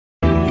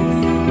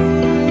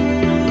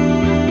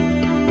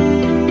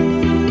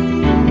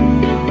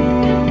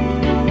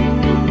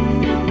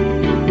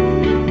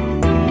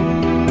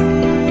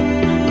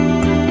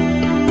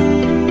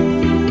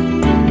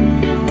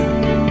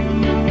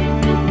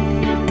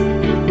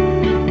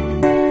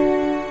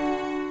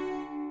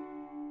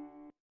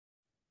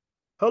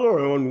Hello,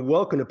 everyone.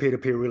 Welcome to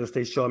Peer-to-Peer Real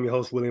Estate Show. I'm your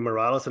host, William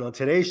Morales. And on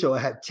today's show, I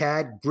have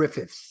Chad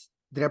Griffiths.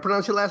 Did I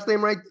pronounce your last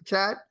name right,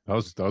 Chad? That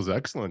was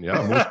excellent.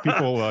 Yeah, most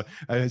people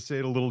I say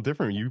it a little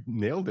different. You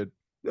nailed it.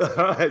 All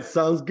right,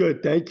 sounds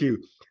good. Thank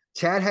you.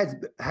 Chad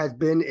has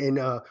been in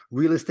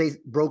real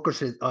estate broker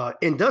since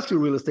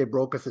industrial real estate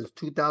broker since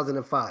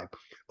 2005.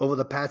 Over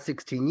the past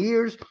 16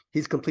 years,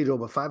 he's completed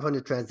over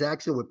 500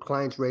 transactions with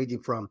clients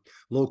ranging from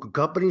local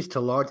companies to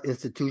large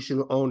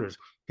institutional owners.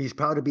 He's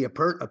proud to be a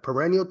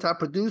perennial top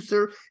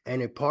producer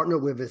and a partner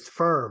with his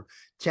firm.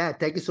 Chad,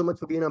 thank you so much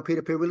for being on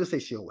Peer-to-Peer Real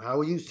Estate Show.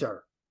 How are you,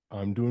 sir?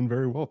 I'm doing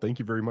very well. Thank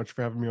you very much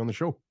for having me on the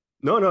show.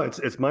 No,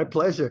 it's my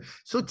pleasure.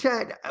 So,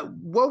 Chad,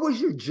 what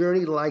was your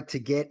journey like to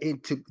get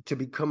into to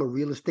become a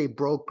real estate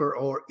broker,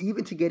 or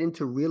even to get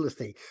into real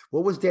estate?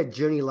 What was that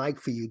journey like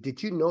for you?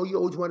 Did you know you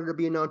always wanted to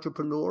be an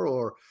entrepreneur,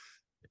 or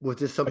was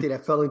this something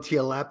that fell into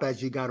your lap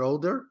as you got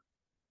older?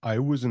 I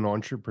was an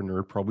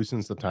entrepreneur probably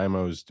since the time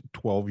I was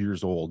 12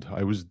 years old.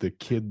 I was the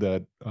kid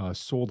that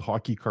sold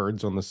hockey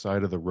cards on the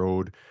side of the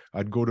road.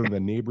 I'd go to the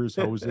neighbors'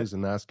 houses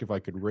and ask if I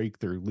could rake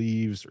their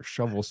leaves or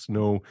shovel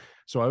snow.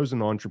 So I was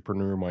an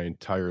entrepreneur my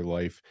entire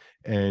life.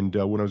 And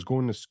when I was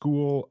going to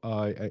school,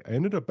 I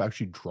ended up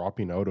actually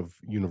dropping out of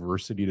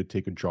university to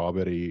take a job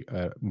at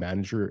a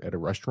manager at a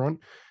restaurant.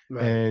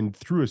 Right. And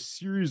through a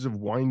series of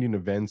winding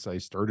events, I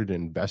started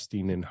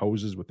investing in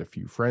houses with a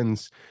few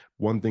friends.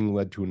 One thing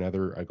led to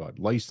another. I got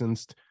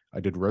licensed. I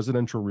did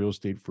residential real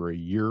estate for a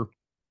year.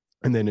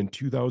 And then in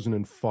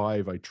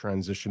 2005, I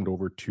transitioned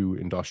over to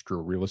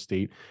industrial real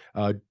estate,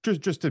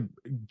 just to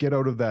get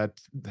out of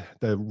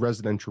the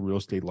residential real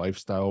estate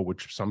lifestyle,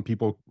 which some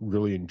people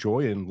really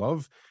enjoy and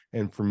love.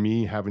 And for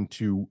me, having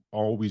to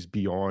always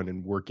be on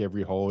and work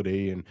every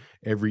holiday and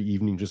every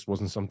evening just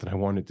wasn't something I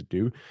wanted to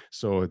do.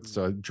 So it's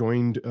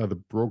joined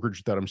the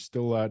brokerage that I'm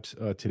still at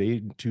today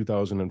in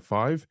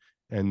 2005.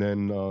 And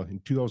then in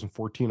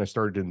 2014, I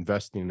started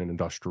investing in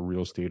industrial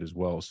real estate as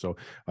well. So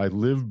I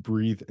live,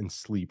 breathe, and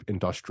sleep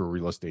industrial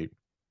real estate.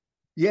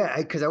 Yeah,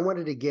 because I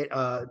wanted to get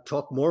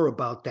talk more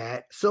about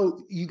that.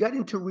 So you got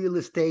into real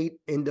estate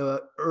in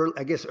the early,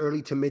 I guess,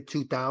 early to mid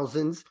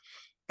 2000s,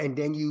 and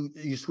then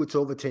you switch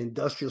over to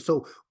industrial.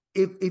 So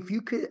if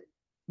you could,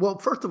 well,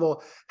 first of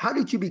all, how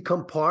did you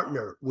become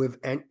partner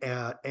with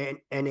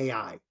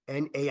NAI?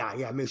 NAI,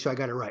 yeah, make sure I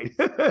got it right.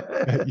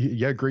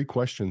 Yeah, great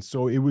question.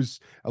 So it was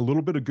a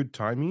little bit of good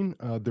timing.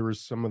 There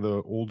was some of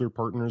the older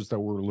partners that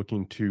were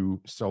looking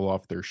to sell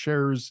off their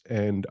shares,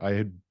 and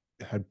I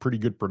had pretty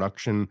good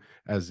production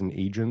as an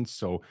agent.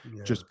 So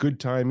Yeah. just good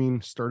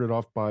timing. Started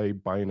off by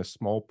buying a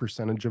small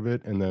percentage of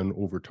it, and then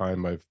over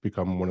time, I've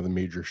become one of the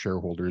major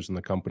shareholders in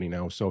the company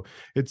now. So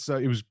it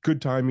was good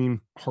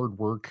timing, hard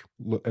work,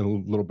 and a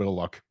little bit of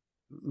luck.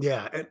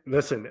 Yeah, and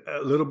listen,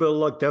 a little bit of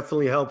luck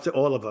definitely helps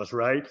all of us,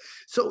 right?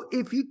 So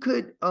if you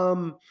could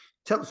tell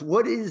us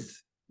what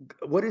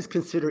is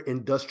considered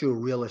industrial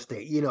real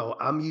estate?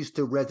 I'm used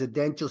to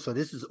residential, so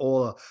this is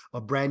all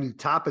a brand new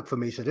topic for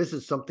me. So this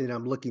is something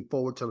I'm looking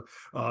forward to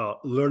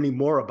learning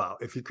more about.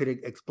 If you could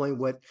explain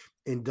what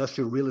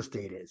industrial real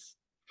estate is.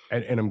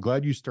 And I'm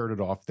glad you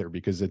started off there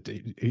because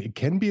it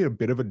can be a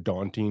bit of a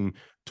daunting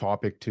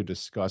topic to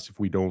discuss if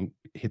we don't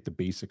hit the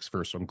basics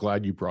first. So I'm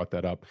glad you brought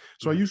that up.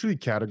 So I Right. usually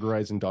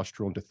categorize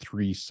industrial into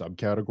three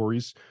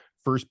subcategories.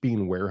 First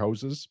being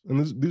warehouses,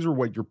 and these are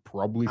what you're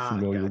probably Ah,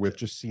 familiar with,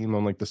 gotcha. just seeing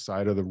on like the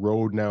side of the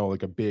road now,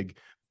 like a big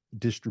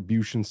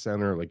distribution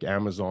center. Like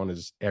Amazon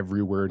is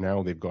everywhere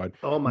now. They've got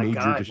Oh my major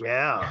God, just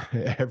yeah.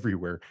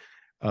 everywhere.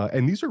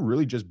 And these are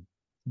really just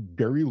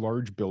very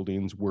large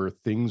buildings where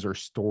things are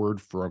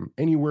stored from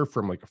anywhere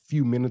from like a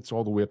few minutes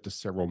all the way up to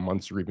several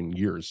months or even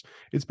years.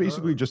 It's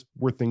basically Oh, just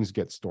where things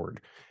get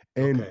stored.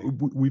 And okay.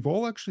 we've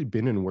all actually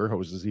been in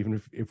warehouses, even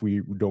if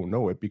we don't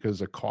know it, because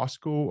a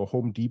Costco, a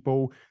Home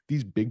Depot,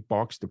 these big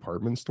box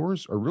department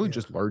stores are really Yeah.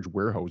 just large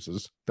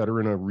warehouses that are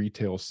in a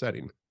retail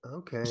setting.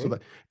 So Okay.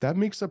 that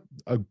makes up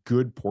a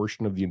good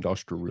portion of the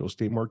industrial real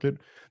estate market.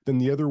 Then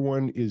the other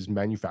one is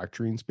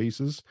manufacturing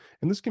spaces,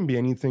 and this can be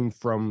anything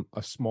from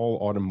a small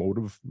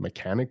automotive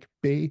mechanic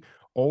bay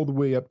all the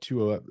way up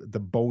to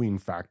the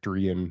Boeing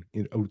factory in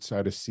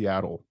outside of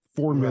Seattle.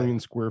 4 million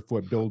Right. square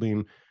foot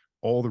building.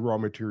 All the raw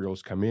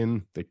materials come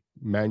in, they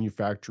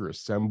manufacture,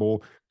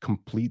 assemble,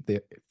 complete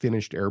the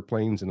finished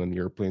airplanes, and then the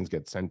airplanes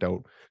get sent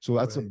out. So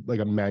that's Right. like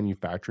a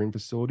manufacturing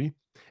facility.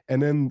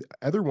 And then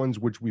other ones,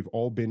 which we've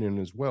all been in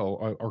as well,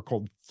 are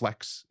called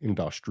flex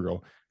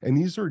industrial. And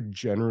these are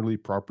generally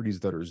properties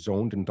that are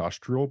zoned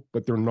industrial,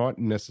 but they're not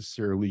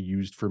necessarily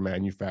used for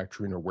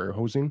manufacturing or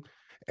warehousing.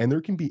 And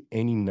there can be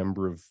any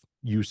number of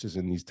uses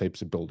in these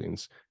types of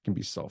buildings. It can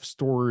be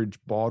self-storage,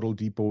 bottle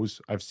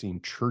depots. I've seen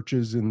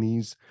churches in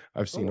these.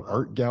 I've Oh seen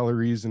art wow.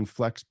 galleries in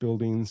flex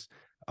buildings.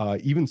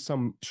 Even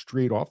some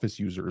straight office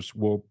users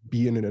will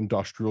be in an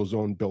industrial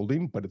zone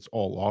building, but it's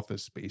all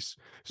office space.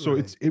 So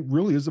Right. it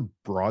really is a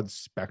broad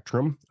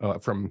spectrum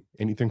from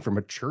anything from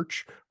a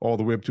church all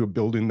the way up to a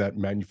building that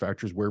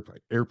manufactures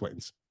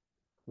airplanes.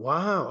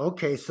 Wow.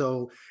 Okay.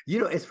 So,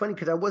 it's funny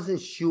because I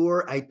wasn't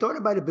sure. I thought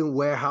it might have been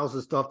warehouse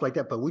and stuff like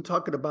that, but we're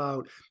talking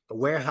about a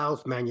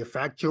warehouse,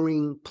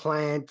 manufacturing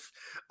plants,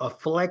 a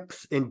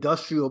flex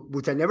industrial,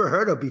 which I never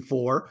heard of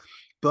before.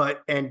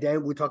 And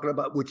then we're talking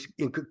about which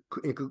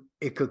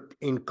it could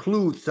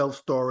include self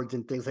storage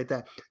and things like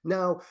that.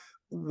 Now,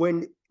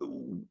 when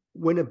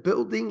when a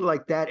building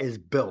like that is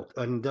built,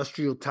 an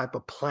industrial type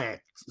of plant,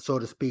 so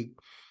to speak,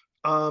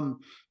 um,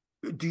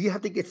 do you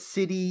have to get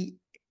city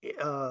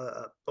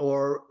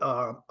or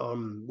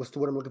what's the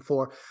word I'm looking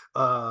for?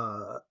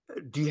 Uh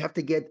do you have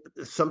to get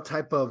some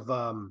type of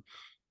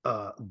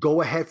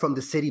go ahead from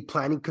the city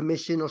planning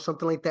commission or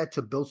something like that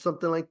to build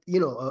something like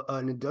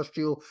an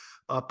industrial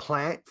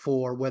plant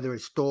for whether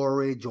it's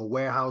storage or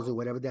warehousing,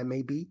 whatever that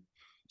may be?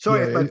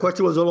 Sorry if my Yeah,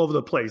 question was all over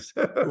the place.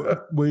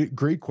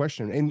 Great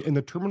question, and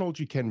the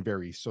terminology can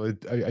vary. So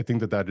I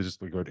think that is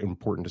like an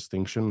important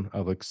distinction.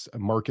 Of like a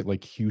market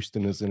like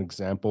Houston, as an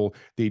example,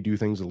 they do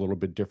things a little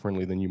bit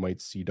differently than you might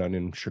see done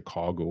in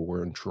Chicago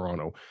or in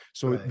Toronto.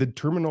 So Right. the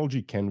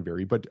terminology can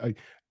vary, but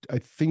I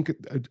think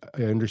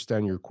I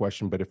understand your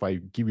question. But if I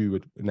give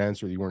you an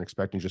answer that you weren't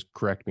expecting, just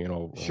correct me and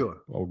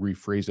Sure. I'll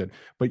rephrase it.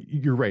 But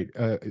you're right.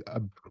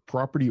 A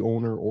property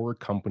owner or a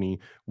company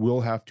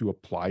will have to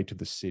apply to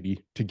the city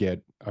to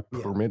get a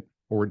Yeah. permit,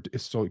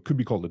 so it could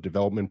be called a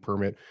development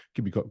permit,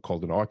 could be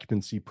called an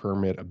occupancy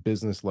permit, a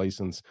business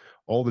license.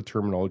 All the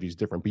terminology is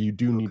different, but you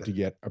do need to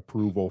Okay. get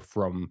approval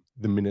from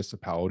the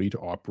municipality to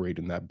operate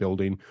in that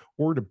building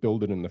or to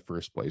build it in the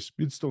first place.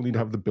 You'd still need to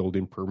No. have the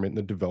building permit and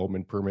the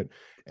development permit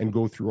and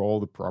go through all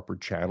the proper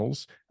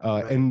channels.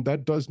 Right. And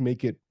that does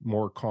make it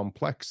more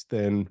complex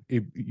than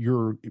if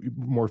you're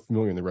more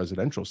familiar in the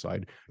residential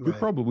side. You're Right.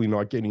 probably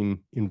not getting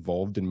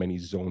involved in many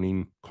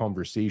zoning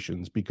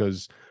conversations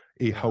because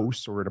a Yeah.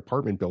 house or an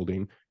apartment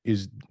building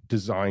is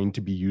designed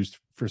to be used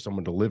for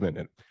someone to live in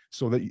it.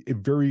 So that it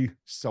very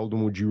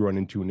seldom would you run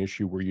into an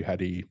issue where you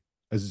had a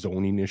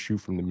zoning issue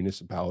from the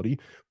municipality,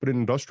 but in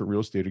industrial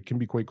real estate, it can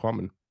be quite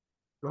common.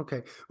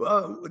 Okay.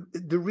 Well,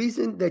 the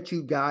reason that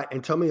you got,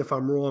 and tell me if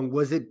I'm wrong,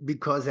 was it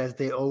because, as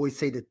they always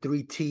say, the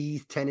three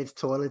T's: tenants,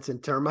 toilets,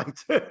 and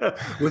termites?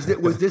 Was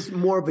this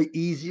more of an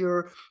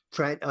easier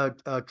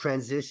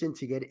transition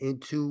to get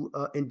into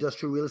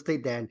industrial real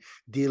estate than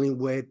dealing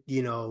with,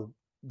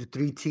 the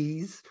three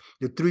T's,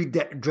 the three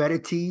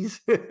dreaded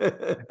T's?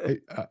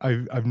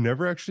 I've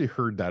never actually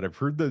heard that. I've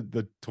heard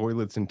the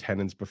toilets and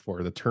tenants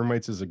before. The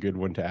termites is a good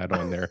one to add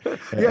on there.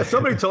 Yeah,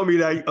 somebody told me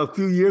that a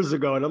few years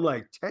ago, and I'm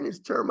like, tenants,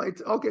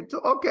 termites. Okay,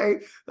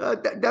 okay,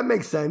 that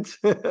makes sense.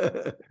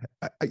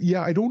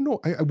 Yeah, I don't know.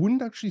 I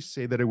wouldn't actually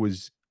say that it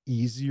was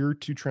easier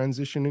to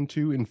transition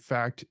into. In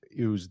fact,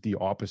 it was the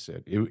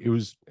opposite. It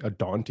was a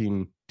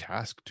daunting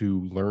task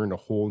to learn a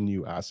whole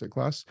new asset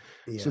class.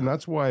 So Yeah.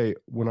 that's why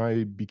when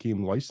I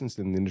became licensed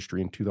in the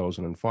industry in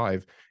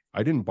 2005,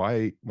 I didn't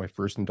buy my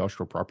first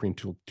industrial property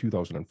until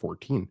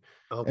 2014.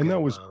 And Okay. that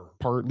was Wow.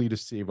 partly to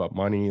save up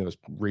money. I was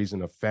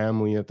raising a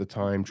family at the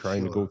time,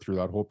 trying to go Sure. through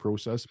that whole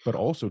process, but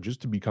also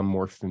just to become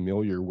more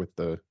familiar with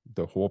the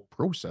whole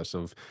process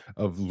of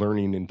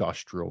learning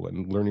industrial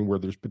and learning where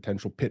there's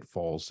potential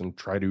pitfalls and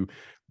try to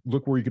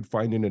look where you could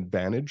find an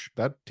advantage.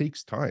 That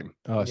takes time.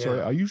 So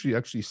Yeah. I usually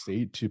actually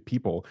say to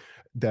people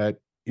that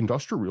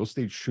industrial real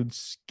estate should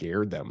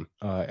scare them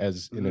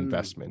as an Mm.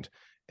 investment.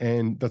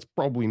 And that's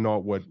probably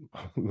not what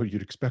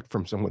you'd expect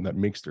from someone that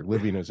makes their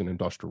living as an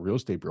industrial real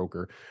estate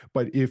broker.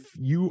 But if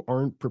you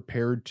aren't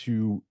prepared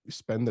to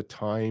spend the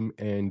time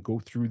and go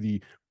through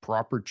the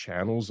proper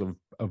channels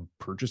of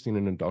purchasing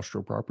an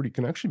industrial property,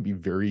 can actually be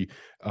very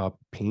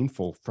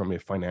painful from a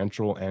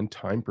financial and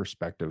time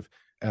perspective.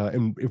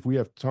 And if we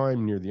have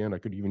time near the end, I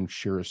could even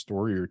share a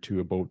story or two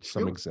about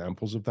some Sure.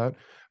 examples of that.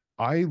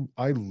 I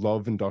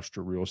love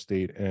industrial real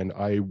estate, and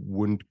I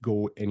wouldn't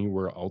go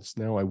anywhere else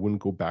now. I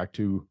wouldn't go back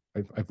to.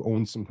 I've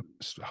owned some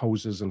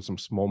houses and some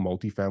small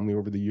multifamily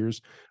over the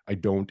years. I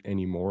don't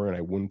anymore, and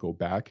I wouldn't go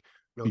back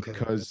Okay.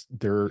 because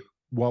they're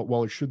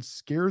while it should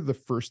scare the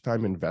first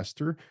time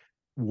investor,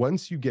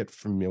 once you get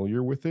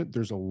familiar with it,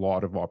 there's a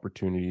lot of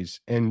opportunities.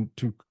 And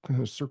to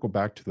kind of circle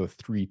back to the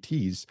three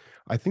T's,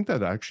 I think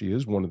that actually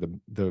is one of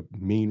the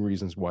main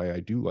reasons why I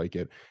do like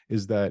it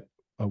is that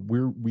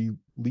we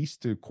lease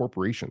to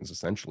corporations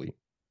essentially.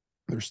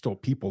 There's still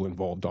people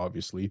involved,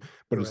 obviously,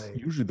 but it's Right.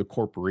 usually the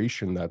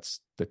corporation that's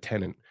the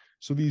tenant.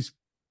 So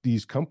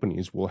these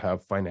companies will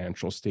have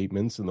financial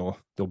statements and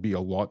they'll be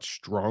a lot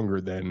stronger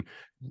than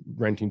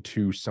renting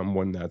to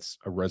someone that's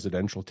a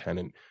residential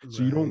tenant.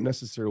 So you don't Right.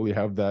 necessarily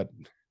have that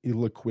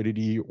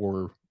illiquidity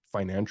or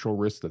financial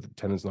risk that the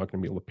tenant's not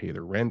going to be able to pay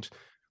their rent.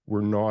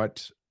 We're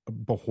not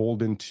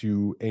beholden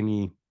to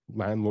any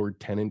landlord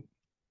tenant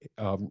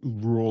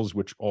rules,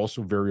 which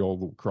also vary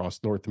all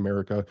across North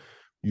America.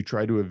 You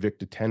try to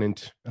evict a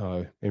tenant,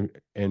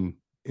 and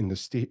in the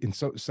state, in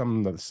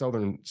some of the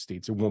southern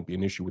states, it won't be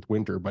an issue with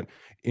winter, but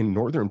in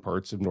northern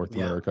parts of North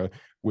Yeah. America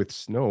with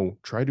snow,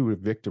 try to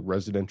evict a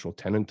residential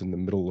tenant in the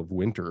middle of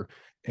winter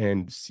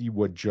and see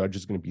what judge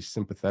is going to be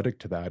sympathetic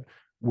to that.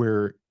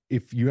 Where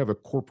if you have a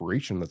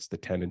corporation that's the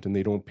tenant and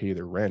they don't pay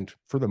their rent,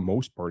 for the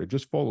most part, it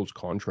just follows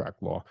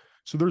contract law.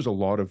 So there's a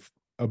lot of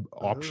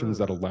options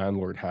that a Ah,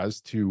 landlord has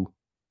to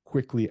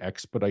quickly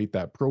expedite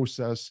that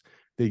process.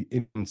 They,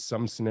 in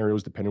some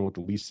scenarios, depending on what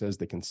the lease says,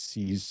 they can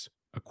seize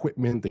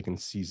equipment, they can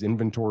seize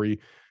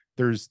inventory.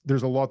 There's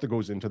a lot that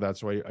goes into that.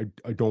 So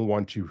I don't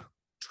want to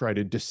try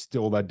to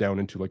distill that down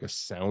into like a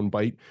sound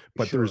bite,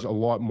 but there's sure. a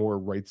lot more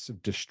rights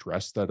of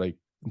distress that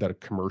a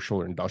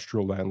commercial or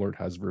industrial landlord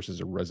has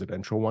versus a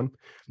residential one.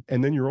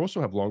 And then you also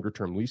have longer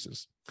term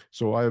leases.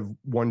 So I have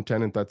one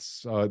tenant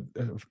that's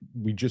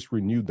we just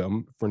renewed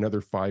them for another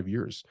 5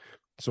 years.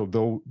 So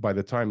though by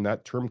the time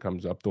that term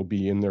comes up, they'll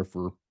be in there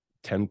for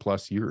 10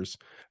 plus years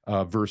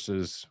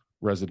versus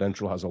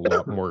residential has a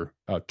lot more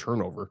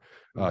turnover.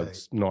 Right.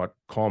 It's not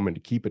common to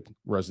keep a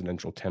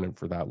residential tenant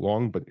for that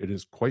long, but it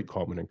is quite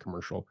common in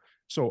commercial.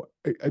 So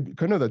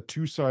kind of the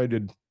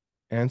two-sided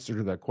answer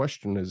to that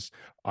question is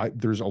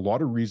there's a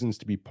lot of reasons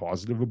to be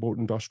positive about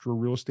industrial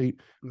real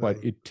estate, but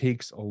Right. it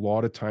takes a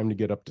lot of time to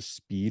get up to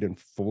speed and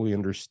fully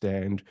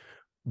understand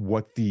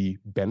what the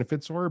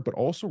benefits are, but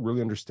also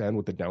really understand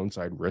what the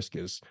downside risk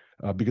is.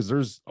 Because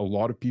there's a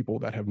lot of people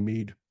that have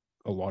made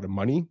a lot of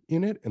money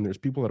in it, and there's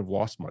people that have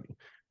lost money.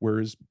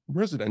 Whereas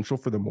residential,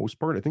 for the most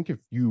part, I think if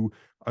you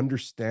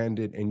understand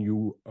it and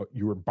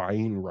you're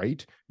buying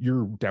right,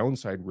 your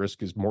downside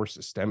risk is more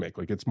systemic.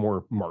 Like it's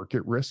more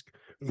market risk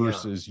Yeah.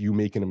 versus you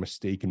making a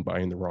mistake and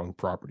buying the wrong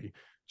property.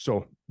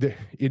 So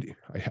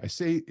I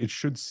say it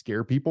should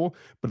scare people,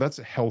 but that's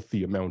a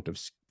healthy amount of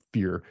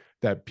fear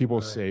that people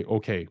Right. say,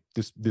 okay,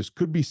 this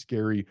could be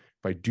scary.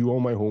 If I do all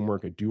my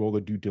homework, I do all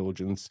the due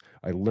diligence,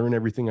 I learn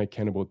everything I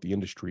can about the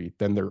industry,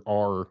 then there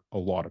are a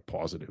lot of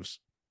positives.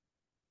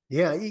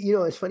 Yeah,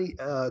 it's funny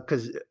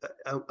because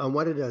I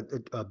wanted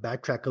to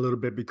backtrack a little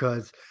bit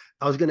because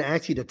I was going to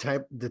ask you the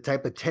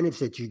type of tenants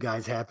that you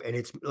guys have, and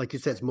it's like you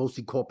said, it's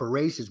mostly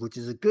corporations, which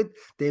is a good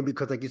thing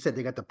because, like you said,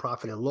 they got the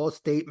profit and loss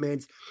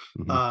statements,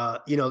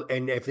 Mhm.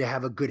 and if they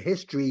have a good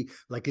history,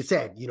 like you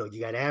said, you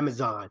got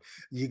Amazon,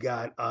 you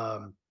got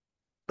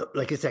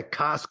like I said,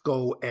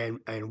 Costco and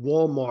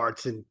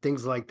Walmarts and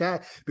things like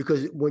that.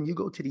 Because when you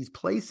go to these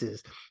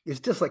places, it's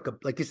just like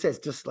you said, it's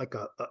just like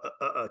a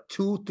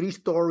 2-3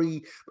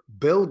 story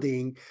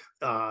building.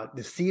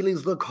 The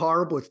ceilings look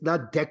horrible. It's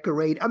not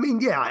decorated. I mean,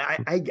 yeah,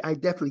 I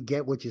definitely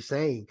get what you're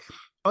saying.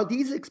 Are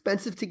these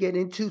expensive to get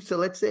into? So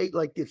let's say,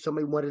 like, if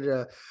somebody wanted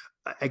to.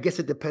 I guess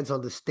it depends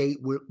on the state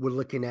we're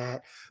looking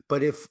at,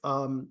 but if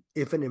an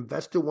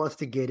investor wants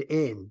to get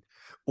in,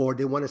 or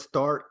they want to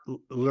start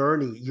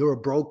learning, you're a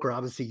broker,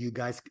 obviously you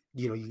guys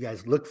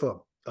look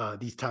for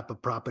these type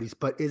of properties,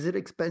 but is it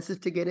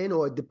expensive to get in,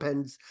 or it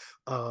depends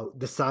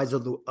the size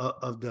of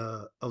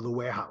the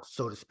warehouse,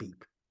 so to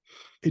speak?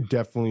 It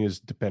definitely is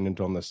dependent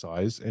on the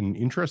size. And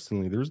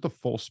interestingly, there's the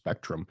full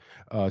spectrum.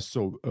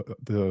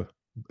 The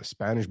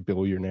Spanish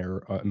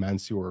billionaire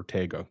Mancio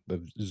Ortega, the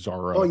Oh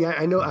Zara, yeah,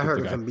 I know, I the heard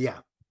of guy. him. Yeah.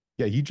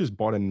 Yeah, he just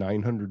bought a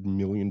 $900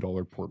 million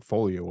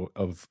portfolio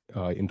of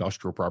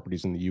industrial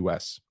properties in the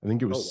US. I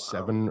think it Oh was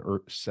wow.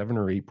 seven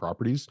or eight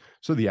properties.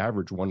 So the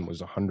average one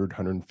was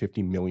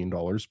 150 million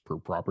dollars per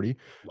property.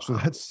 So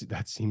Wow.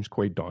 that seems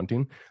quite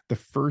daunting. The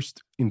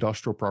first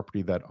industrial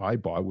property that I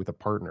bought with a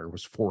partner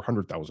was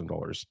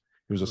 $400,000.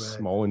 It was a Right.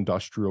 small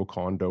industrial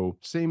condo,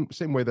 same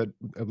way that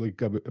like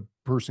a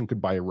person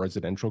could buy a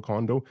residential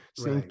condo,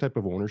 same Right. type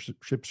of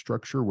ownership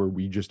structure where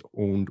we just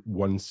owned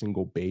one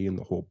single bay in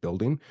the whole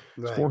building.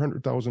 It's Right.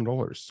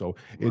 $400,000. So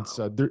it's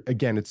Wow. there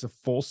again. It's a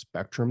full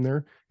spectrum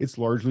there. It's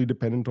largely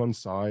dependent on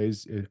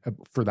size.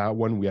 For that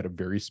one, we had a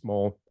very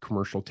small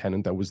commercial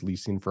tenant that was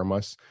leasing from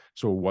us,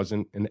 so it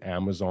wasn't an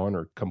Amazon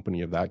or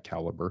company of that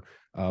caliber.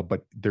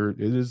 But there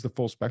it is the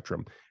full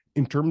spectrum.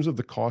 In terms of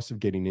the cost of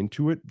getting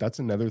into it, that's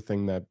another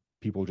thing that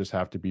people just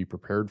have to be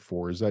prepared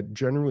for. Is that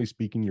generally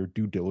speaking, your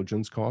due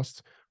diligence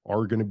costs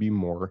are going to be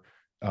more.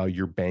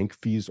 Your bank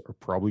fees are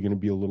probably going to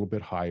be a little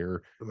bit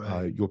higher.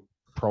 Right. You'll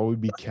probably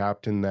be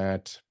capped in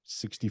that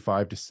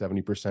 65 to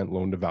 70%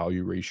 loan to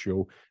value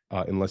ratio,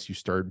 unless you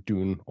start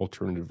doing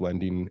alternative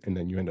lending and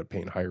then you end up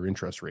paying higher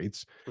interest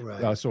rates.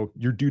 Right. So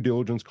your due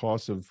diligence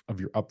costs of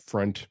your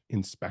upfront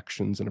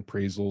inspections and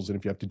appraisals, and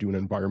if you have to do an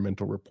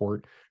environmental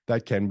report,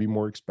 that can be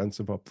more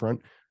expensive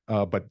upfront.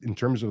 But in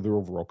terms of the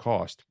overall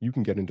cost, you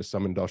can get into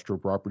some industrial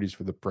properties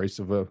for the price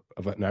of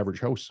an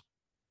average house.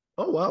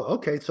 Oh wow.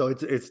 Okay. So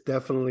it's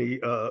definitely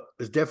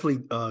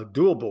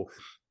doable.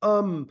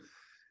 Um,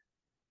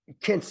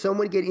 Can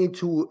someone get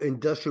into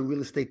industrial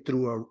real estate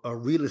through a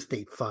real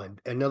estate fund?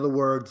 In other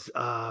words,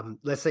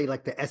 let's say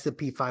like the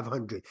S&P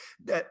 500,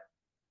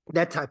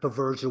 that type of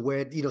version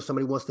where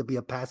somebody wants to be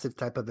a passive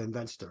type of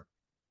investor.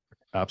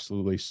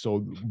 Absolutely. So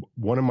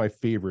one of my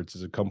favorites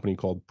is a company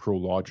called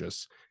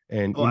Prologis,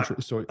 and Oh,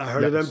 so I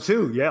heard of them yes,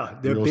 too. Yeah,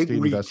 they're Real big Estate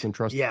REIT. Investment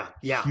Trust, Yeah,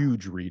 yeah.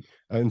 huge REIT.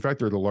 In fact,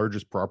 they're the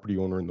largest property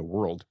owner in the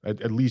world,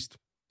 at least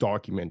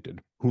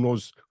documented. Who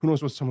knows? Who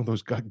knows what some of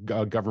those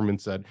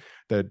governments that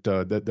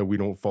we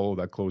don't follow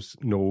that close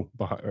know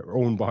behind, or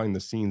own behind the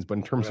scenes. But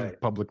in terms of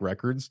Right. public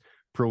records,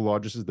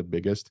 Prologis is the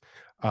biggest.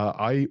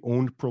 I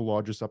owned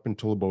Prologis up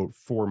until about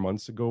 4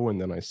 months ago, and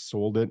then I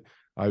sold it.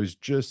 I was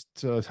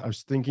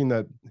thinking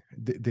that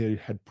they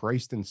had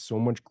priced in so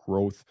much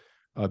growth.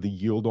 The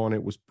yield on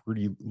it was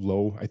pretty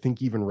low. I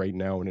think even right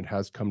now, and it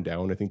has come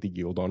down. I think the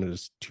yield on it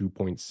is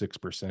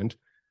 2.6%.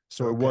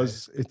 So Okay.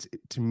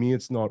 to me,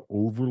 it's not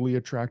overly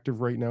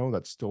attractive right now.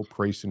 That's still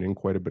pricing in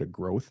quite a bit of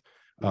growth.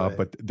 Right.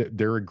 But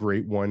they're a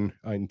great one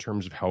in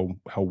terms of how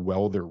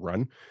well they're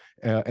run.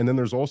 And then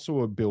there's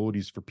also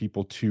abilities for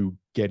people to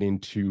get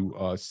into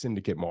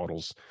syndicate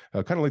models,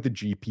 kind of like the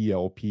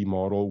GPLP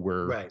model,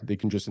 where Right. they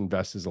can just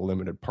invest as a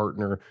limited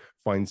partner,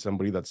 find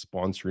somebody that's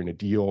sponsoring a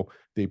deal,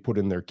 they put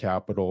in their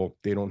capital,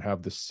 they don't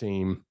have the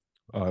same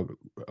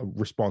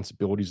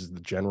responsibilities as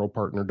the general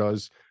partner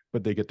does,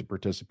 but they get to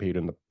participate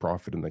in the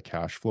profit and the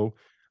cash flow.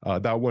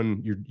 That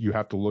one, you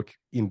have to look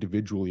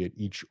individually at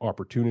each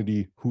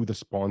opportunity, who the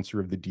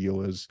sponsor of the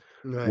deal is,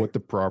 Right. what the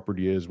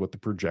property is, what the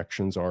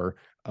projections are,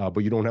 but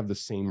you don't have the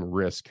same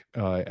risk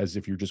as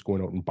if you're just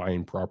going out and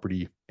buying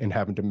property and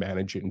having to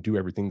manage it and do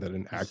everything that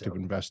an active So,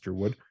 investor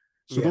would.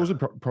 So those are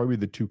yeah. probably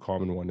the two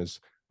common one is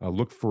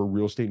look for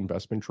real estate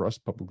investment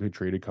trust, publicly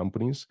traded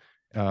companies,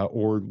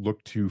 or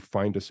look to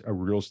find a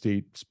real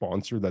estate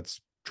sponsor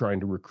that's trying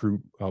to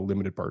recruit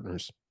limited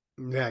partners.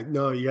 Yeah,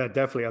 no, yeah,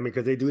 definitely. I mean,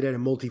 because they do that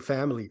in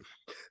multifamily.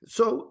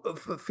 So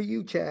for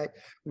you, Chad,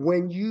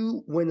 when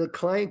a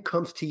client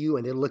comes to you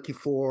and they're looking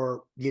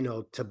for,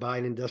 to buy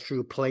an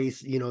industrial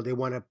place, they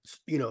want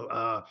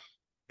to,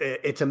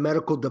 it's a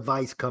medical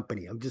device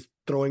company. I'm just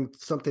throwing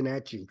something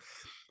at you.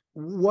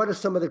 What are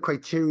some of the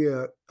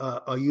criteria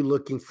are you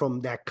looking from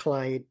that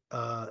client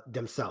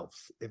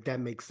themselves, if that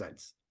makes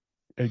sense?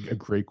 A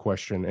great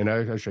question. And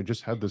I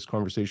just had this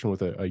conversation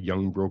with a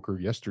young broker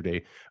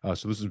yesterday.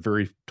 So this is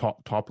very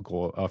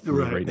topical for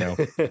me Right. right now.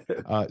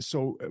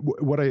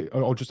 What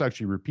I'll just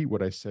actually repeat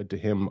what I said to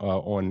him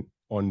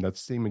on that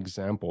same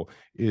example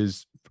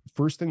is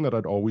first thing that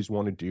I'd always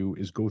want to do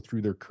is go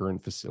through their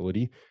current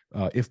facility,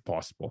 if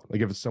possible.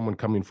 Like if it's someone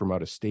coming from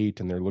out of state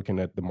and they're looking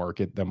at the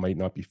market, that might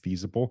not be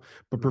feasible.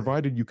 But Right.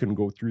 provided you can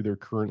go through their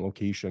current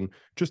location,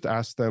 just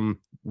ask them,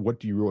 what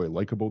do you really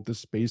like about this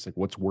space? Like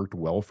what's worked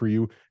well for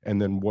you?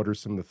 And then what are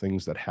some of the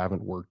things that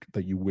haven't worked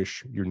that you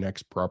wish your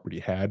next property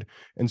had?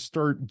 And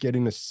start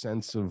getting a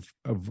sense of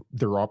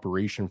their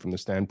operation from the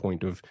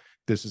standpoint of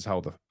this is how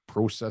the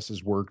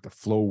processes work, the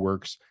flow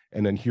works,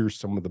 and then here's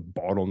some of the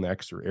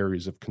bottlenecks or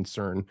areas of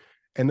concern.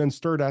 And then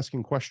start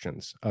asking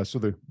questions. So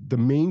the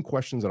main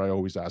questions that I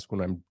always ask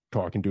when I'm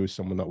talking to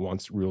someone that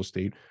wants real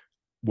estate: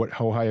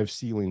 how high of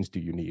ceilings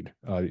do you need?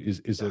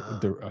 Is it Uh,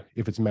 there?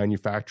 If it's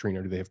manufacturing,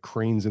 or do they have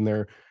cranes in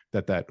there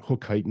that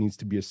hook height needs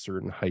to be a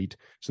certain height?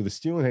 So the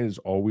ceiling height is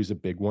always a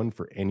big one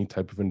for any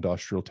type of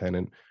industrial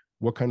tenant.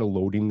 What kind of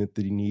loading that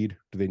they need?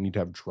 Do they need to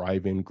have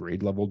drive-in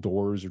grade level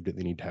doors, or do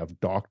they need to have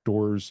dock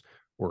doors,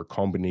 or a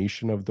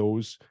combination of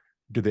those?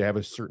 Do they have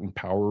a certain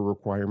power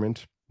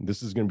requirement?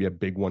 This is going to be a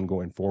big one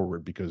going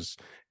forward because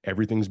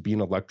everything's being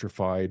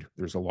electrified.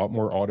 There's a lot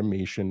more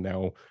automation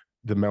now.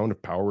 The amount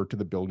of power to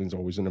the building is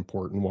always an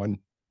important one.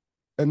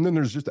 And then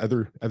there's just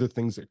other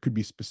things that could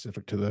be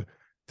specific to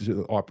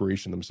the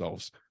operation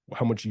themselves.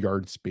 How much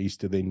yard space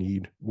do they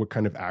need? What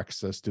kind of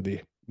access do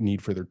they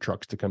need for their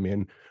trucks to come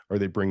in? Are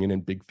they bringing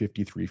in big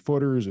 53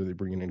 footers? Are they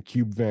bringing in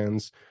cube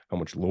vans? How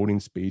much loading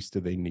space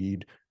do they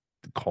need?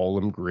 The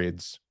column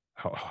grids,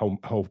 how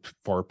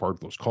far apart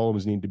those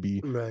columns need to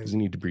be? right. Does it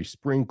need to be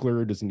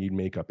sprinkler? Does it need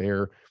makeup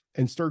air?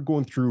 And start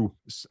going through.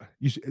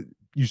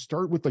 You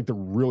start with like the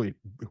really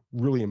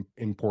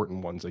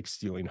important ones, like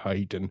ceiling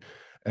height and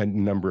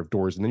number of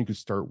doors, and then you could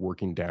start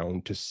working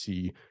down to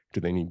see, do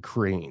they need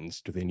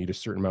cranes? Do they need a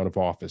certain amount of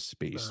office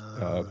space?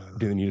 Do Uh,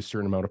 they need a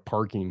certain amount of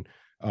parking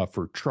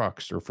for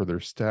trucks or for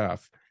their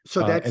staff?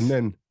 so And that's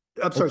then,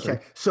 I'm oh, sorry, sorry.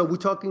 Chad. So we're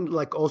talking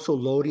like also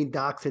loading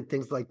docks and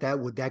things like that.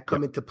 Would that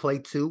come Yep. into play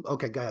too?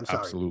 Okay, guy, I'm sorry.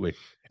 Absolutely.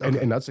 Okay.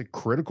 And that's a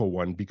critical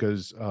one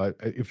because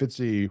if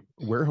it's a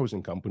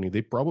warehousing company,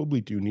 they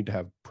probably do need to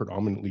have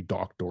predominantly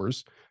dock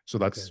doors. So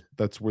Okay.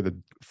 that's where the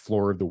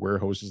floor of the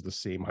warehouse is the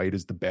same height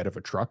as the bed of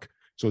a truck.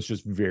 So it's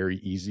just very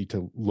easy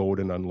to load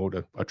and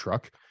unload a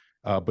truck.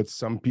 But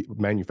some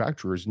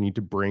manufacturers need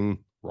to bring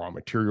raw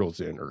materials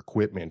in or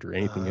equipment or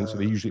anything in. So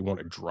they Uh, usually want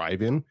to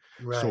drive in.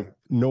 So right.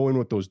 knowing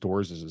what those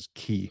doors is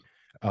key.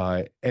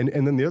 And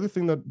then the other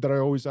thing that I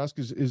always ask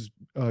is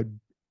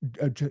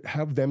to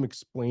have them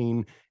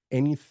explain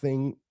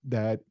anything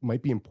that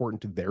might be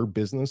important to their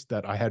business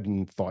that I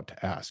hadn't thought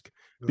to ask.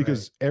 Right.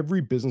 Because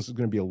every business is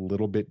going to be a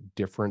little bit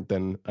different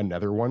than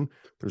another one.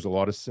 There's a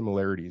lot of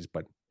similarities,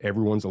 but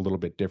everyone's a little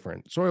bit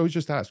different. So I always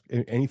just ask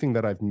anything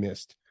that I've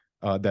missed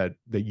that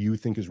you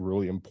think is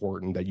really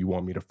important that you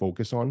want me to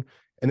focus on.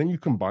 And then you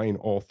combine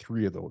all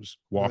three of those,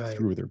 walk Right.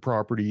 through their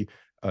property,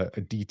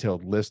 a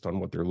detailed list on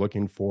what they're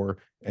looking for,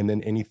 and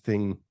then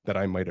anything that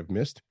I might have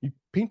missed. You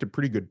paint a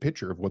pretty good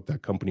picture of what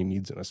that company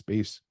needs in a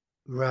space.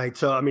 Right.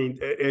 So I mean,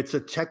 it's a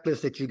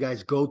checklist that you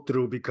guys go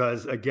through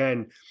because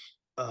again,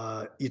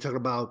 you're talking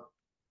about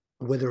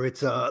whether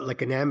it's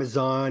like an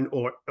Amazon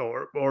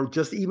or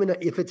just even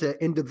if it's an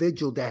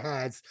individual that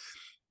has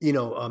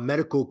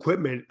medical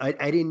equipment. I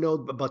didn't know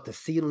about the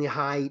ceiling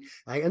height.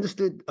 I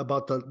understood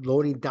about the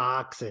loading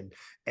docks and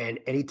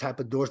any type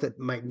of doors that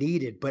might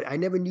need it, but I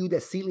never knew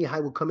that ceiling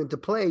height would come into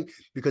play,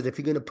 because if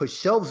you're going to put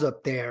shelves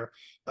up there,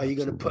 are you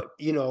going to Absolutely.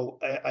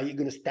 put, are you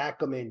going to stack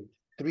them in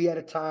three at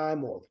a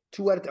time or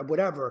two at a time,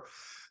 whatever?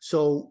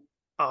 So,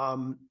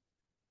 how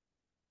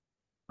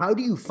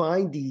do you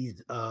find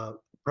these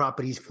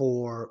properties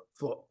for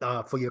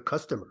your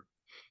customer?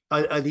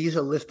 Are these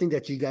a listing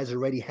that you guys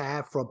already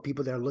have from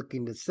people that are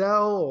looking to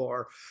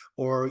sell,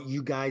 or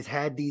you guys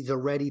had these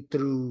already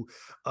through,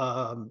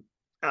 um,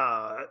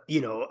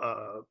 you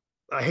know,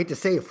 I hate to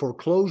say it,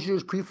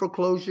 foreclosures,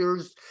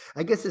 pre-foreclosures?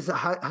 I guess it's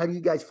how do you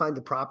guys find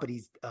the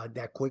properties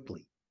that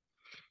quickly?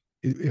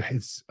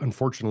 It's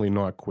unfortunately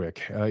not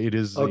quick. Okay, It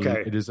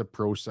is a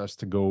process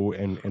to go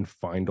and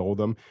find all of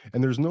them.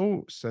 And there's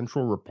no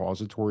central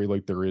repository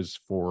like there is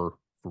for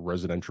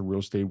residential real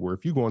estate, where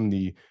if you go on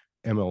the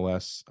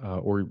MLS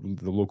or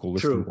the local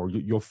listing true. board,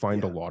 you'll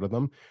find a Yeah, lot of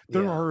them.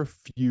 There yeah, are a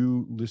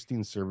few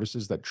listing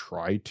services that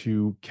try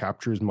to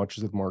capture as much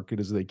of the market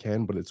as they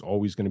can, but it's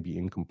always going to be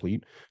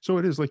incomplete. So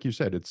it is like you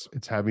said, it's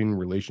having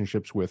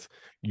relationships with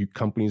you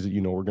companies that you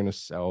know are going to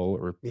sell,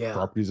 or yeah.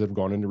 properties that have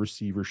gone into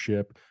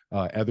receivership.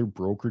 Other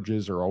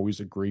brokerages are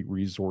always a great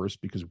resource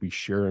because we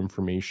share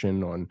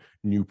information on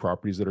new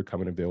properties that are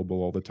coming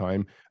available all the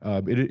time.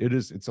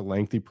 It's a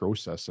lengthy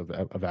process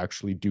of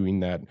actually doing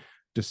that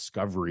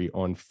discovery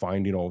on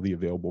finding all the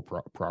available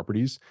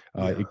properties.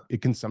 Yeah.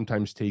 It can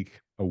sometimes take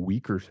a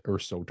week or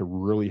so to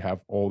really have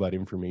all that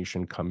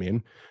information come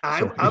in.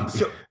 So I'm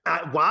so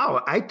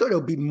wow. I thought it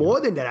would be yeah.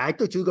 more than that. I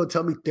thought you were gonna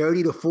tell me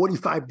 30 to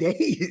 45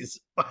 days.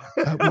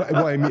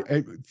 I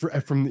mean,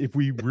 from if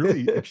we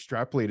really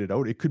extrapolate it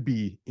out, it could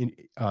be in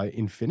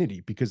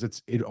infinity, because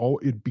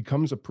it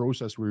becomes a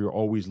process where you're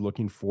always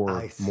looking for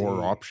I more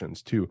see.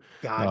 options too.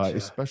 Gotcha.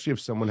 Especially if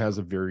someone has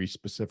a very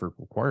specific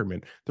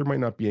requirement, there might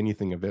not be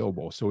anything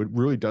available. So it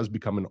really does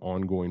become an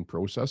ongoing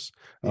process.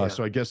 Yeah.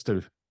 So I guess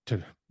to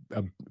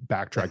uh,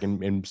 backtrack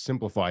and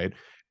simplify it,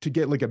 to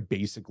get like a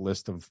basic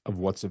list of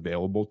what's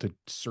available, to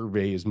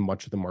survey as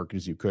much of the market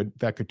as you could,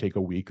 that could take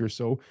a week or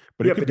so,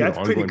 but it Yeah, could but be an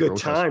that's pretty ongoing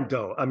good process. time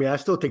though. I mean, I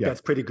still think Yeah.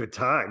 that's pretty good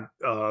time.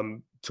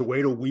 To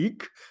wait a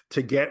week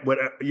to get what,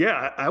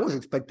 yeah, I was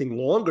expecting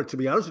longer, to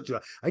be honest with you.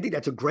 I think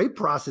that's a great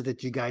process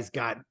that you guys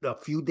got, a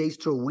few days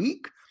to a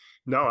week.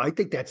 No, I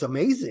think that's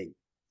amazing.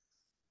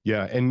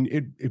 Yeah, and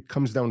it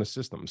comes down to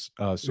systems.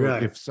 So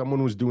Right. if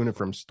someone was doing it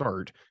from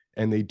start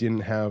and they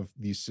didn't have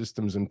these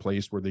systems in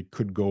place where they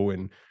could go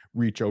and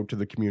reach out to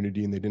the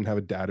community, and they didn't have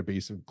a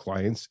database of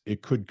clients,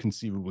 it could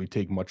conceivably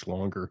take much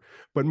longer.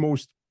 But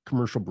most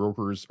commercial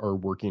brokers are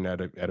working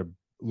at a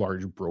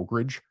large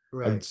brokerage. I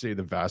would Right. say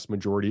the vast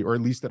majority, or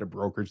at least at a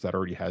brokerage that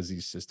already has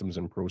these systems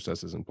and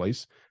processes in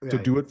place. To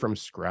Right. do it from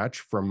scratch,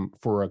 from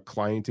for a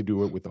client to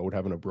do it without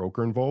having a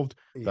broker involved,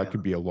 that Yeah.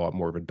 could be a lot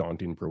more of a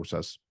daunting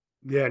process.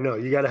 Yeah, no,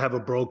 you got to have a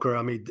broker.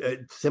 I mean,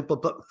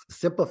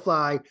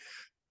 simplify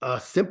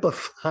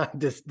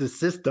this the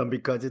system,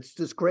 because it's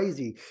just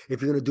crazy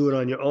if you're going to do it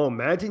on your own.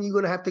 Imagine you're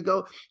going to have to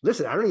go.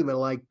 Listen, I don't even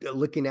like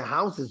looking at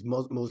houses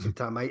most of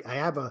the time. I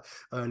have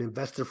an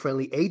investor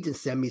friendly agent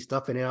send me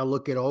stuff, and then I'll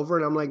look it over,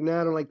 and I'm like,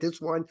 nah, I don't like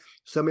this one.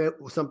 Something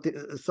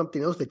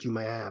else that you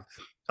might have.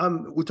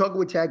 We're talking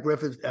with Chad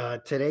Griffiths.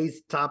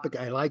 Today's topic,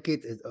 I like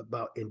it, is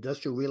about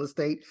industrial real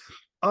estate.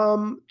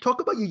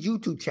 Talk about your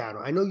YouTube channel.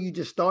 I know you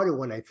just started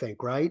one, I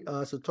think, right?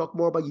 So talk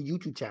more about your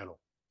YouTube channel.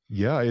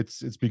 Yeah,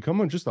 it's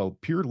become just a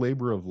pure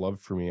labor of love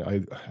for me.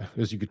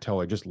 As you could tell,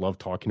 I just love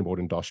talking about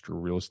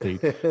industrial real estate.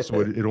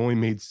 So it only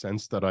made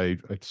sense that I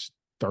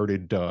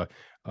started a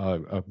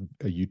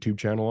YouTube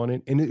channel on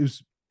it. And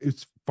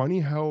it's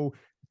funny how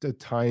the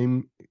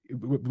time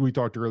we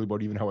talked earlier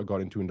about even how I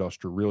got into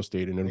industrial real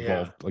estate, and it Yeah.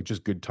 involved like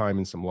just good time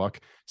and some luck.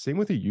 Same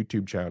with a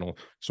YouTube channel.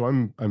 So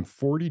I'm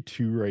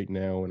 42 right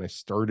now, and I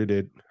started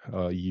it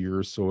a year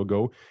or so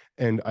ago,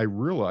 and I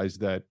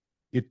realized that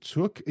it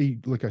took a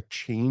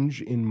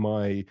change in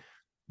my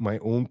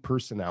own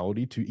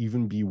personality to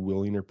even be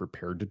willing or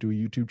prepared to do a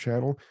YouTube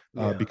channel.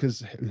 Yeah.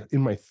 Because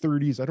in my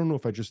 30s, I don't know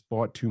if I just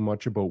thought too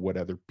much about what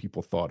other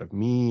people thought of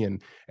me,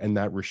 and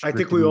that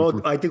restricted me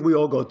from. I think we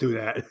all go through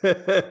that.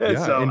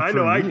 Yeah, So and I for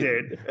know I me,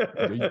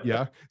 did.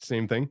 yeah,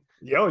 same thing.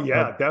 Oh Uh,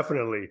 yeah,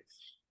 definitely.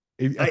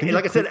 I think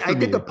Like it I said, clicked I for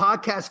did the me.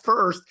 podcast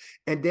first,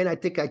 and then I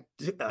think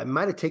I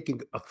might have taken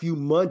a few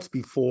months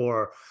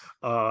before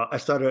I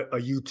started a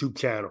YouTube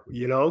channel.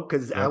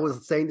 Because Yeah. I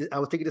was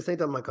thinking the same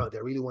time. I'm like, oh, do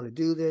I really want to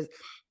do this?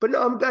 But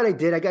no, I'm glad I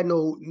did. I got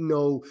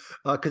no,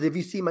 because if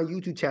you see my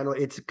YouTube channel,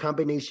 it's a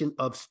combination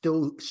of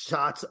still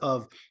shots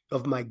of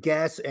my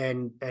guests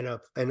and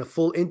a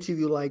full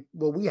interview like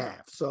what we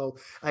have. So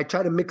I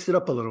try to mix it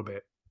up a little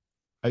bit.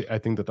 I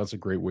think that that's a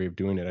great way of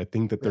doing it. I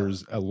think that Yeah,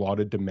 there's a lot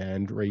of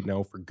demand right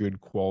now for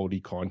good quality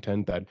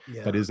content that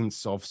yeah, isn't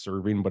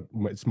self-serving, but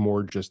it's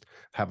more just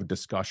have a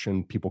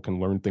discussion. People can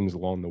learn things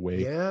along the way.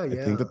 yeah, I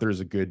think yeah. that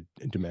there's a good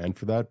demand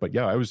for that. But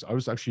yeah, I was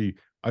actually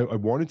I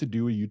wanted to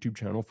do a YouTube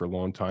channel for a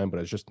long time, but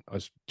I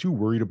was too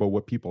worried about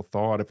what people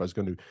thought, if I was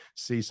going to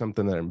say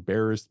something that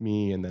embarrassed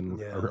me, and then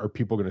Yeah. are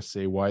people going to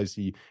say, why is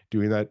he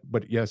doing that?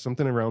 But yeah,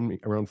 something around me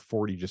around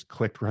 40 just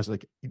clicked where I was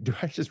like, do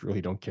I just really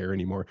don't care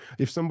anymore.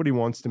 If somebody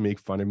wants to make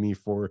fun of me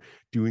for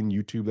doing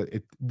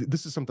YouTube,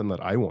 this is something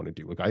that I want to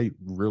do. Like, I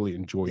really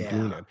enjoy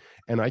doing Yeah. it,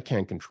 and I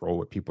can't control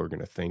what people are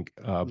going to think.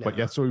 But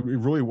yeah, No. so it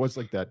really was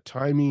like that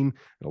timing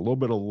and a little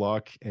bit of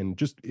luck, and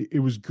just it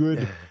was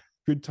good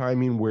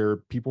timing where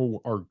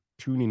people are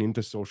tuning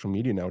into social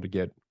media now to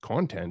get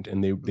content,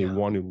 and they Yeah.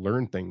 want to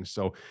learn things.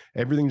 So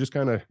everything just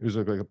kind of, it was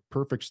like a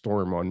perfect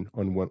storm on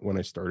when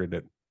I started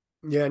it.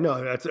 Yeah,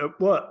 no, that's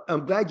well,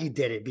 I'm glad you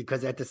did it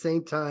because at the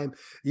same time,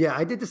 yeah,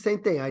 I did the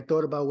same thing. I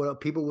thought about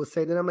what people would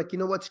say, then I'm like, you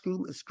know what,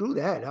 screw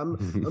that.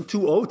 I'm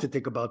too old to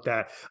think about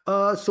that.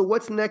 So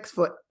what's next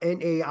for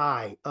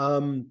NAI?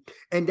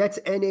 And that's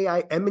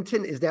NAI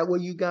Edmonton. Is that where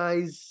you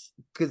guys?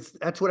 Because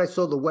that's what I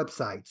saw the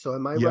website. So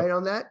am I Yep. right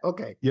on that?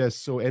 Okay. Yes.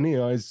 So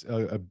NAI is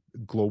a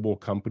global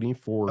company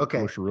for Okay.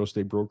 commercial real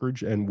estate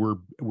brokerage, and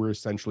we're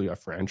essentially a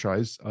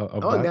franchise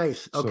of Oh, that.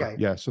 nice. So Okay.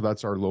 yeah, so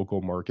that's our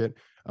local market.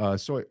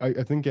 So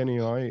I think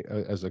NAI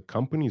as a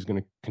company is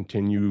going to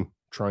continue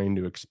trying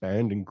to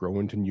expand and grow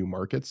into new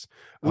markets.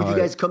 Would you Uh,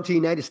 guys come to the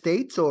United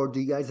States or do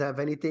you guys have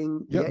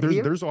anything Yeah, yet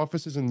here? there's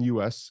offices in the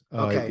US.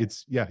 Okay.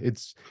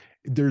 It's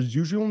there's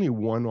usually only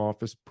one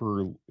office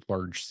per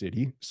large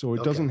city, so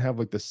it doesn't Okay. have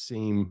like the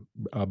same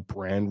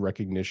brand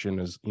recognition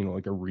as,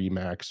 like a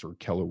Remax or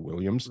Keller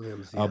Williams.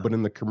 Williams, yeah. But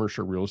in the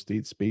commercial real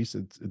estate space,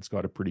 it's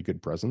got a pretty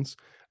good presence.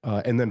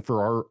 And then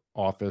for our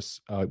office,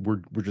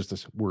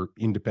 we're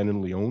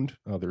independently owned.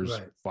 There's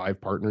Right.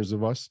 5 partners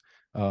of us.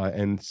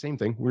 And same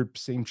thing, we're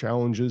same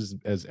challenges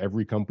as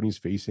every company's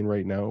facing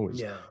right now.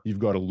 Is Yeah. you've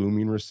got a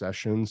looming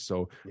recession,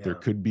 so there Yeah.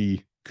 could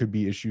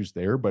be issues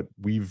there, but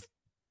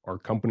our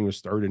company was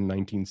started in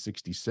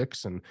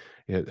 1966, and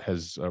it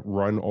has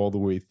run all the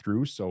way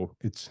through. So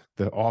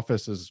the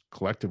office is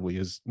collectively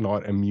is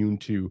not immune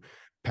to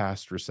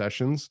past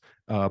recessions,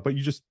 but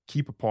you just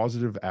keep a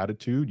positive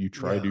attitude. You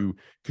try Yeah. to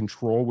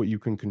control what you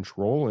can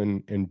control,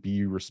 and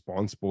be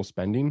responsible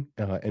spending.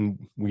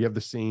 And we have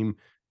the same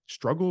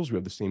struggles, we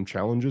have the same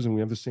challenges, and we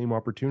have the same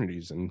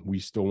opportunities, and we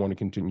still want to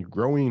continue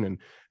growing and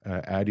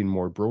adding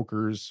more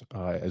brokers.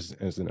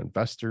 As an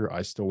investor,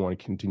 I still want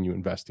to continue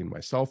investing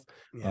myself.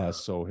 Yeah.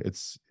 So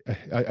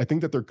I think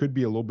that there could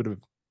be a little bit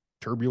of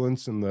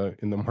turbulence in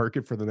the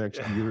market for the next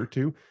year or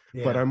two,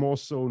 but Yeah. I'm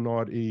also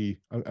not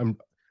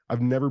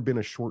I've never been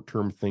a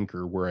short-term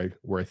thinker where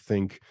I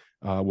think,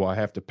 well, I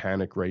have to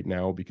panic right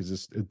now because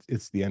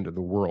it's the end of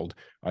the world.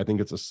 I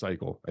think it's a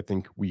cycle. I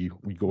think we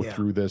go Yeah.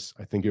 through this.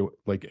 I think it,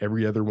 like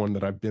every other one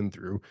that I've been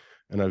through,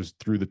 and I was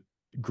through the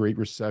Great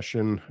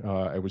Recession.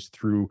 I was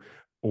through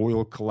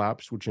oil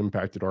collapse, which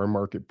impacted our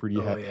market pretty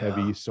Oh,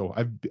 heavy. yeah. So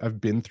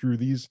I've been through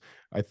these.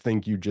 I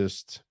think you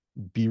just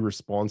be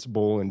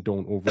responsible and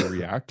don't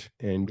overreact,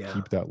 and Yeah.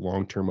 keep that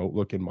long-term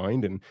outlook in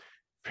mind. And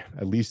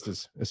at least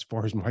as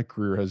far as my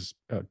career has,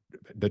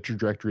 the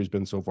trajectory has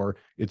been so far,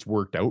 it's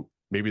worked out.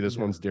 Maybe this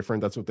Yeah. one's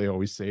different. That's what they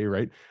always say,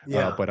 right?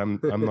 Yeah. But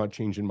I'm not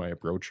changing my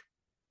approach.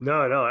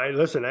 No, no. I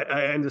listen.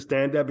 I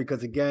understand that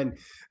because again,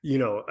 you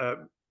know,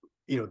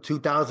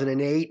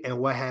 2008 and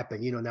what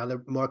happened. Now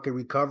the market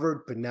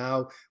recovered, but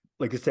now,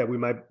 like I said, we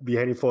might be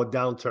heading for a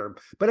downturn.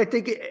 But I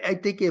think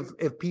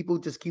if people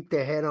just keep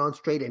their head on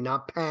straight and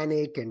not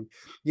panic, and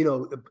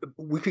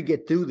we could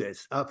get through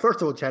this.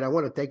 First of all, Chad, I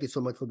want to thank you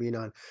so much for being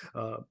on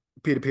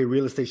Peer-to-Peer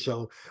Real Estate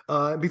Show.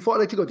 Before I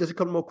let you go, just a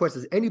couple more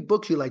questions. Any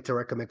books you like to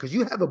recommend? Because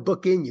you have a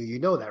book in you. You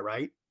know that,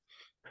 right?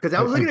 Because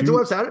I was I looking at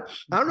your do. website.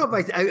 I don't know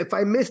if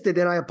I missed it,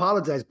 then I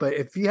apologize. But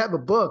if you have a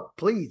book,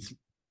 please.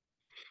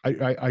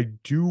 I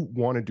do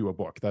want to do a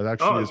book. That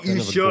actually Oh, is you kind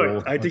of a should.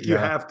 goal. I think you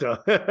Yeah. have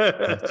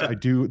Yes, I to.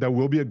 do. That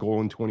will be a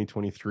goal in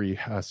 2023.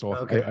 So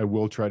Okay. I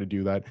will try to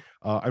do that.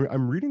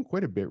 I'm reading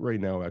quite a bit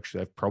right now.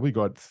 Actually, I've probably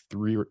got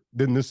three.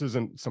 Then this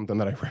isn't something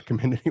that I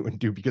recommend anyone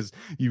do, because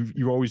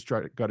you always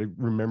got to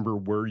remember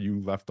where you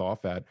left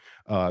off at,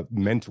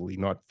 mentally,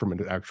 not from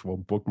an actual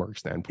bookmark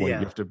standpoint. You Yeah.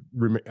 have to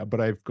remember.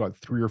 But I've got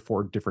 3 or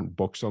 4 different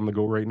books on the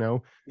go right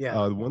now.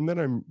 Yeah. The one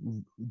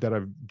that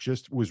I've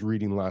just was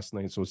reading last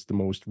night, so it's the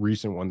most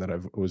recent one that I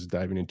was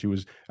diving into,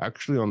 is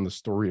actually on the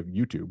story of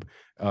YouTube.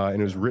 And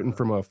it was written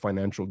from a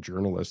financial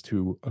journalist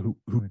who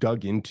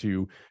dug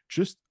into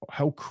just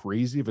how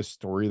crazy of a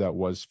story that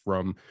was,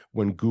 from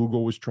when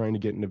Google was trying to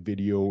get into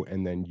video,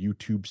 and then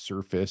YouTube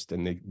surfaced,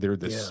 and they're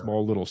this Yeah.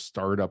 small little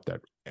startup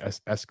that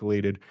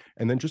escalated,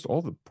 and then just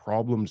all the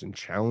problems and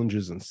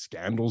challenges and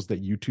scandals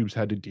that YouTube's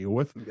had to deal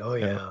with. Oh,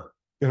 yeah.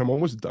 And I'm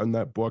almost done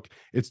that book.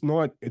 It's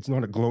not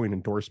a glowing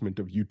endorsement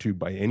of YouTube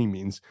by any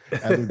means,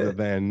 other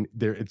than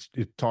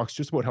it talks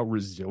just about how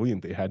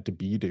resilient they had to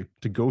be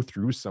to go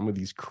through some of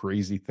these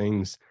crazy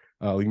things.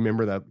 You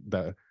remember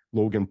that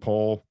Logan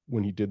Paul,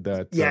 when he did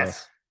that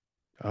Yes.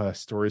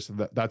 story. So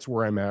that's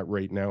where I'm at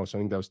right now. So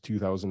I think that was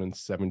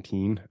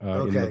 2017 in the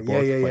Okay. Yeah. book.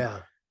 Yeah. But Yeah.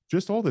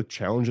 just all the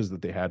challenges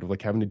that they had of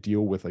like having to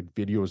deal with like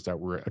videos that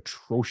were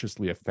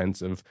atrociously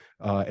offensive,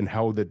 and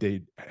how that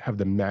they have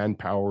the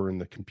manpower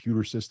and the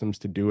computer systems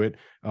to do it.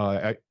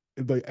 I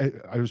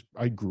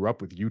grew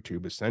up with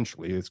YouTube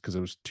essentially. It's because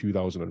it was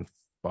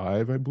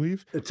 2005, I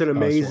believe. It's an So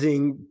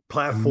amazing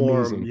platform.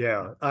 amazing.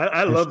 Yeah,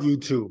 I And love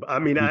YouTube. I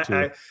mean, me I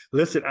too.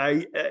 listen.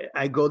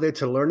 I go there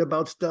to learn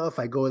about stuff.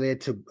 I go there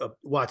to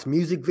watch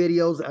music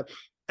videos.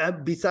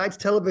 Besides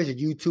television,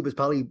 YouTube is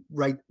probably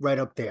right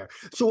up there.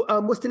 So,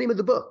 what's the name of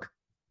the book?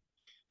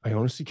 I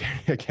honestly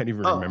I can't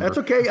even Oh, that's remember.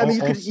 okay. I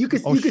mean, I'll you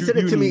could shoot send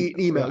it you to an me an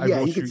email. I Yeah,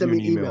 will you could shoot send you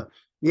me an an email. email.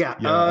 Yeah.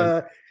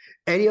 Yeah,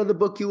 Any other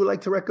book you would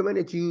like to recommend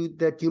that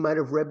you might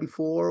have read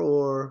before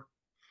or?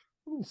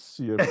 let's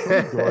see.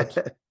 I've probably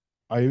got.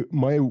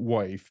 My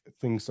wife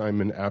thinks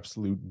I'm an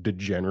absolute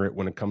degenerate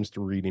when it comes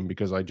to reading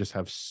because I just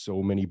have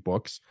so many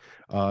books.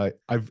 I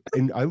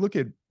look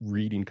at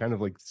reading kind of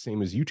like the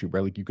same as YouTube,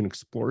 right? Like you can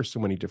explore so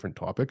many different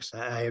topics.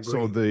 I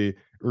So agree. the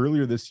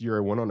earlier this year,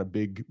 I went on a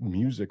big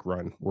music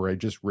run where I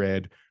just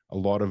read a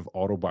lot of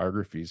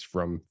autobiographies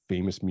from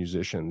famous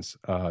musicians.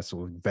 So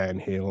like Van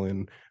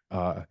Halen.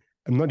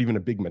 I'm not even a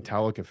big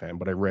Metallica fan,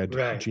 but I read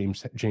Right.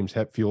 James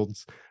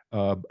Hetfield's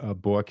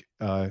book.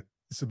 I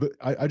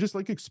just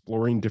like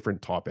exploring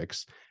different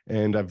topics,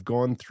 and I've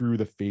gone through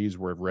the phase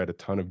where I've read a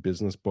ton of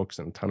business books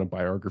and a ton of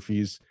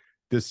biographies.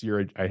 This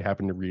year I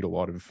happen to read a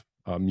lot of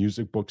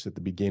music books at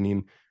the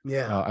beginning.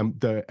 Yeah. I'm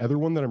the other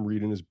one that I'm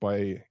reading is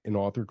by an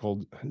author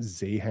called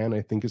Zahan,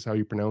 I think is how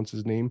you pronounce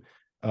his name.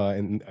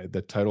 And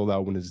the title of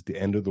that one is "The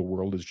End of the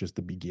World is Just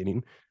the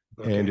Beginning,"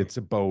 and Okay. it's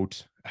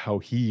about how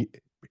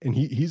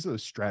he's a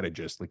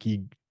strategist. Like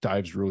he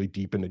dives really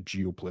deep into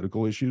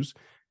geopolitical issues.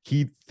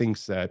 He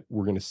thinks that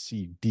we're going to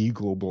see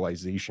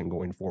deglobalization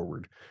going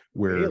forward,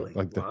 where Really?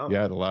 like Wow.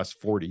 the last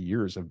 40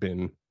 years have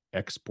been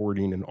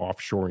exporting and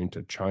offshoring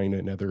to China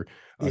and other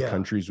Yeah.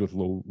 countries with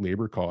low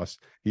labor costs.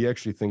 He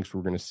actually thinks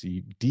we're going to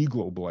see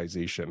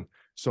deglobalization.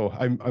 So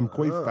I'm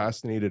quite Oh,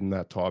 fascinated in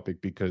that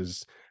topic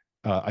because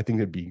I think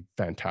it'd be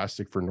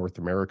fantastic for North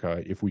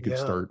America if we could yeah.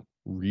 start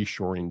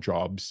reshoring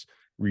jobs,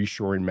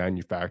 reshoring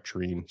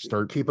manufacturing,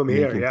 Keep them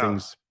here. Yeah.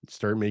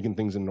 start making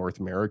things in North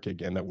America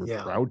again that we're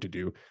Yeah. proud to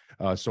do.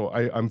 So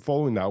I'm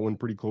following that one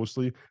pretty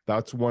closely.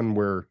 That's one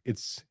where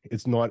it's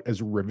not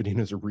as riveting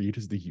as a read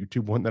as the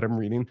YouTube one that I'm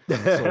reading.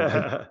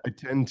 So I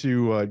tend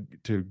to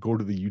go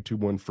to the YouTube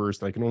one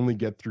first. I can only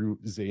get through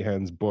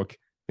Zahan's book. I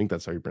think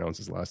that's how you pronounce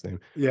his last name.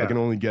 I Yeah. can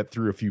only get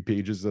through a few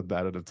pages of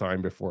that at a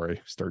time before I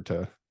start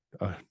to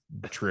uh,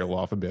 trail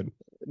off a bit.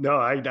 No,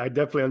 I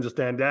definitely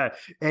understand that.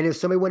 And if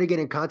somebody want to get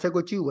in contact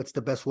with you, what's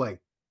the best way?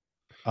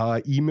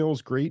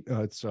 Email's great.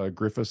 It's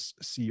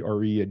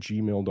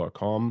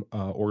griffithscre@gmail.com,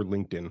 or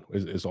LinkedIn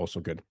is also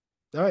good.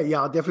 All right.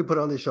 Yeah, I'll definitely put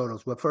it on the show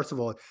notes. But first of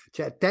all,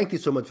 Chad, thank you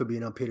so much for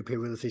being on Peer to Peer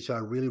Real Estate Show. I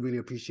really, really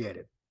appreciate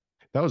it.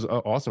 That was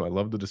awesome. I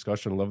love the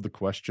discussion, love the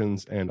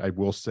questions, and I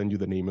will send you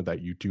the name of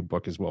that YouTube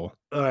book as well.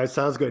 All right.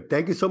 Sounds good.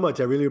 Thank you so much.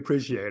 I really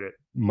appreciate it.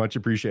 Much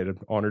appreciated.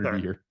 Honored to All be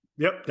right. here.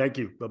 Yep. Thank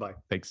you. Bye bye.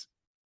 Thanks.